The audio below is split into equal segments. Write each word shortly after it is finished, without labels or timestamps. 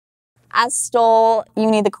As Stole,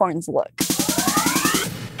 you need the corns look.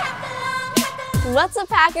 What's up,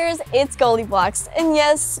 Packers? It's GoldieBlox, and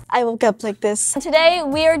yes, I woke up like this. Today,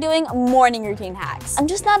 we are doing morning routine hacks. I'm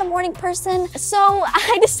just not a morning person, so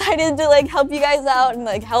I decided to help you guys out and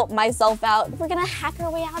help myself out. We're gonna hack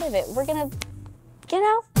our way out of it. We're gonna, you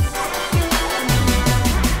know?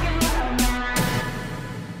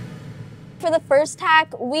 For the first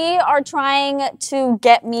hack, we are trying to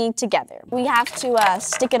get me together. We have to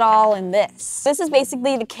stick it all in this. This is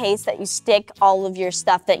basically the case that you stick all of your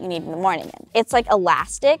stuff that you need in the morning in. It's like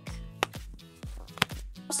elastic,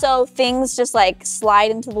 so things just slide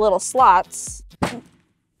into the little slots.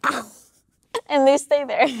 Ow. And they stay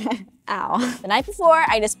there. Ow. The night before,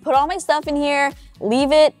 I just put all my stuff in here,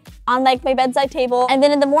 leave it on my bedside table, and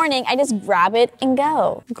then in the morning, I just grab it and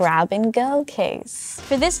go. Grab and go case.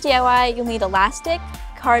 For this DIY, you'll need elastic,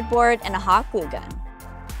 cardboard, and a hot glue gun.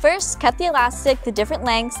 First, cut the elastic to different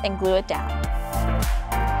lengths and glue it down.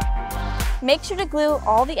 Make sure to glue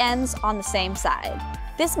all the ends on the same side.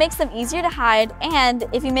 This makes them easier to hide, and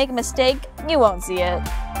if you make a mistake, you won't see it.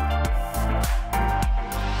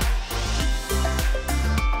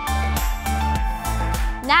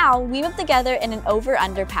 Now, weave them together in an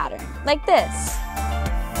over-under pattern, like this.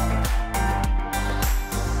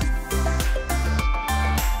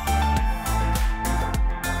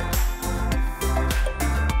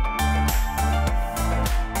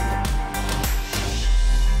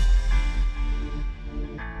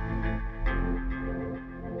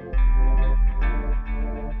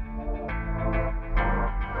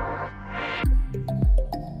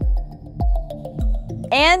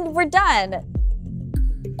 And we're done.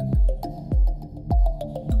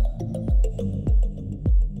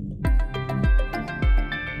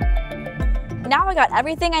 Now I got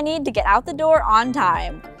everything I need to get out the door on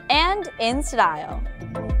time and in style.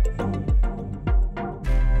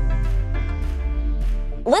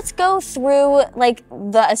 Let's go through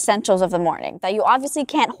the essentials of the morning that you obviously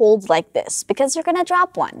can't hold like this because you're gonna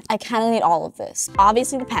drop one. I kind of need all of this.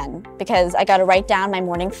 Obviously the pen, because I gotta write down my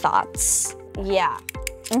morning thoughts. Yeah.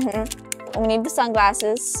 We need the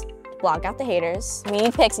sunglasses. Block out the haters. We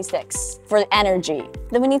need pixie sticks for energy.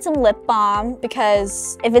 Then we need some lip balm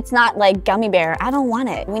because if it's not gummy bear, I don't want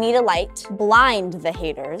it. We need a light. Blind the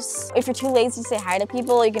haters. If you're too lazy to say hi to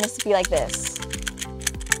people, you're gonna just be like this.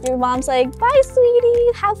 Your mom's like, bye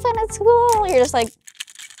sweetie, have fun at school. You're just and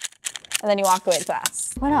then you walk away to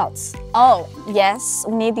class. What else? Oh, yes,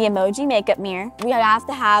 we need the emoji makeup mirror. We have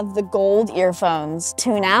to have the gold earphones.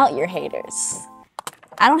 Tune out your haters.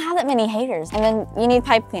 I don't have that many haters. And then you need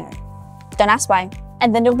pipe cleaner. Don't ask why.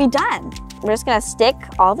 And then it'll be done. We're just gonna stick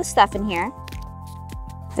all the stuff in here.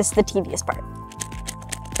 This is the tedious part.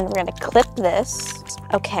 And we're gonna clip this.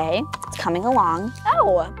 Okay, it's coming along.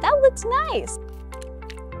 Oh, that looks nice.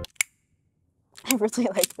 I really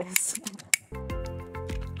like this.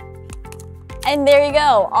 And there you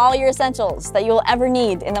go, all your essentials that you'll ever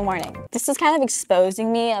need in the morning. This is kind of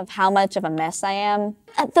exposing me of how much of a mess I am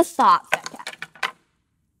at the thought that,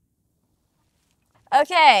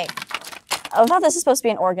 Okay. I thought this was supposed to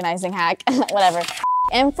be an organizing hack. Whatever.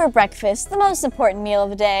 And for breakfast, the most important meal of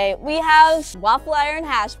the day, we have waffle iron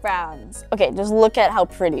hash browns. Okay, just look at how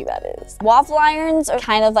pretty that is. Waffle irons are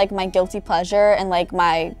kind of my guilty pleasure and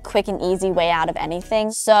my quick and easy way out of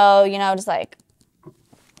anything. So, just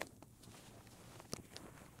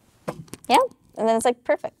yeah, and then it's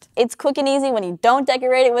perfect. It's quick and easy when you don't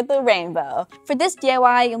decorate it with a rainbow. For this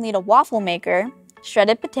DIY, you'll need a waffle maker,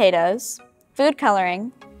 shredded potatoes, food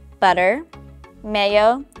coloring, butter,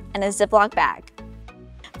 mayo, and a Ziploc bag.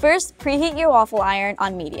 First, preheat your waffle iron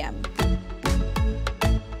on medium.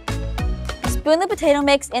 Spoon the potato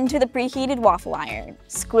mix into the preheated waffle iron.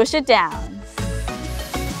 Squish it down.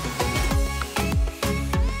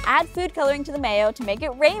 Add food coloring to the mayo to make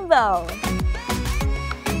it rainbow.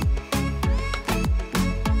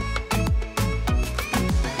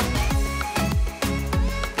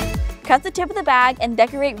 Cut the tip of the bag and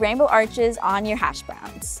decorate rainbow arches on your hash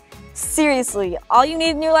browns. Seriously, all you need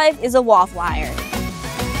in your life is a waffle iron.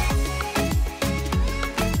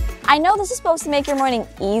 I know this is supposed to make your morning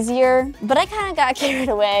easier, but I kind of got carried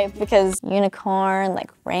away because unicorn,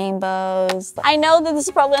 rainbows. I know that this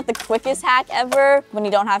is probably not the quickest hack ever. When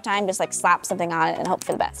you don't have time, just slap something on it and hope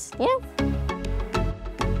for the best, you know?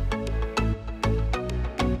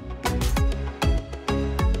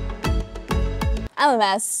 I'm a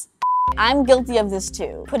mess. I'm guilty of this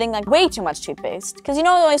too. Putting way too much toothpaste. Because you're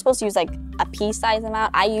only supposed to use a pea-sized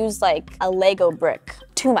amount. I use a Lego brick.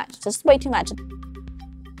 Too much, just way too much.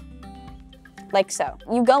 Like so.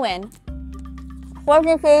 You go in,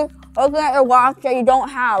 fortunately, open at your watch that you don't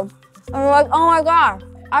have. And you're like, oh my gosh,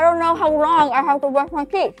 I don't know how long I have to brush my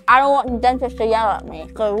teeth. I don't want the dentist to yell at me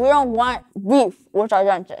because we don't want beef with our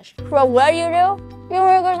dentist. So what do? You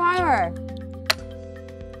make a timer.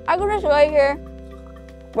 I can just lay here,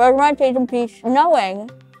 brush my teeth in peace, knowing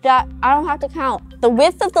that I don't have to count. The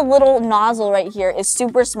width of the little nozzle right here is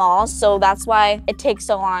super small, so that's why it takes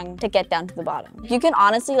so long to get down to the bottom. You can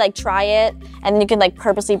honestly like try it, and then you can like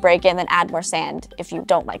purposely break it and then add more sand if you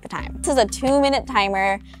don't like the time. This is a 2-minute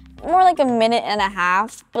timer, more like a 1.5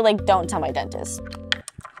 minutes, but like don't tell my dentist.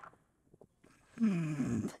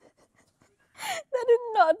 That did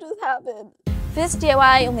not just happen. This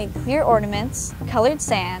DIY you'll need clear ornaments, colored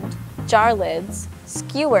sand, jar lids,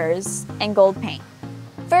 skewers, and gold paint.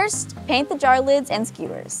 First, paint the jar lids and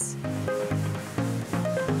skewers.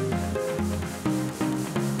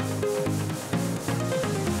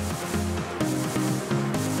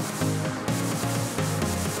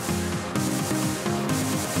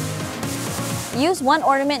 Use one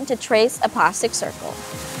ornament to trace a plastic circle.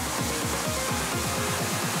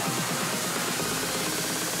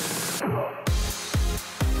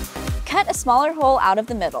 Cut a smaller hole out of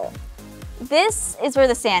the middle. This is where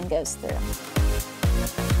the sand goes through.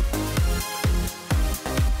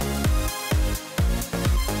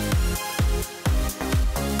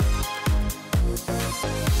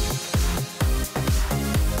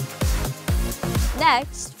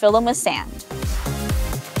 Next, fill them with sand.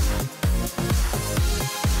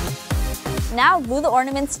 Now glue the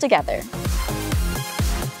ornaments together.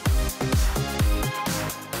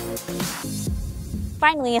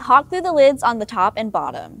 Finally, hot glue the lids on the top and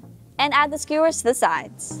bottom, and add the skewers to the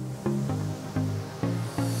sides.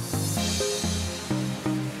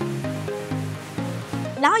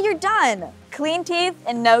 Now you're done! Clean teeth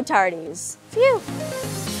and no tardies. Phew!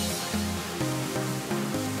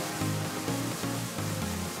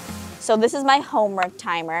 So this is my homework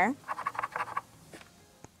timer.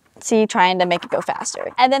 See, trying to make it go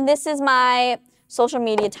faster. And then this is my social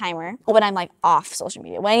media timer when I'm like off social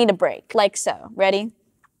media, when I need a break, like so. Ready?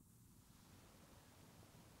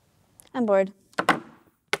 I'm bored.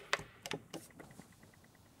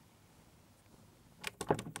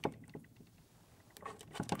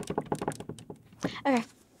 Okay.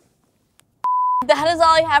 That is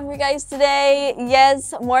all I have for you guys today.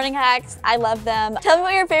 Yes, morning hacks, I love them. Tell me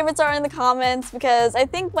what your favorites are in the comments because I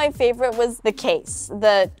think my favorite was the case,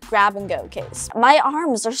 the grab and go case. My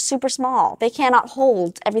arms are super small. They cannot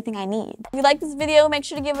hold everything I need. If you like this video, make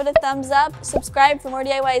sure to give it a thumbs up, subscribe for more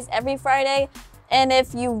DIYs every Friday, and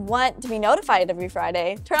if you want to be notified every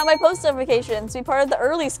Friday, turn on my post notifications to be part of the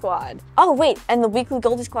early squad. Oh wait, and the weekly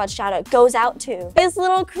Goldie Squad shout out goes out to this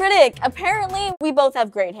little critic. Apparently, we both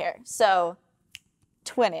have great hair, so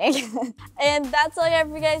twinning. And that's all I have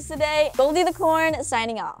for you guys today. Goldie the Corn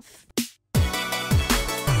signing off.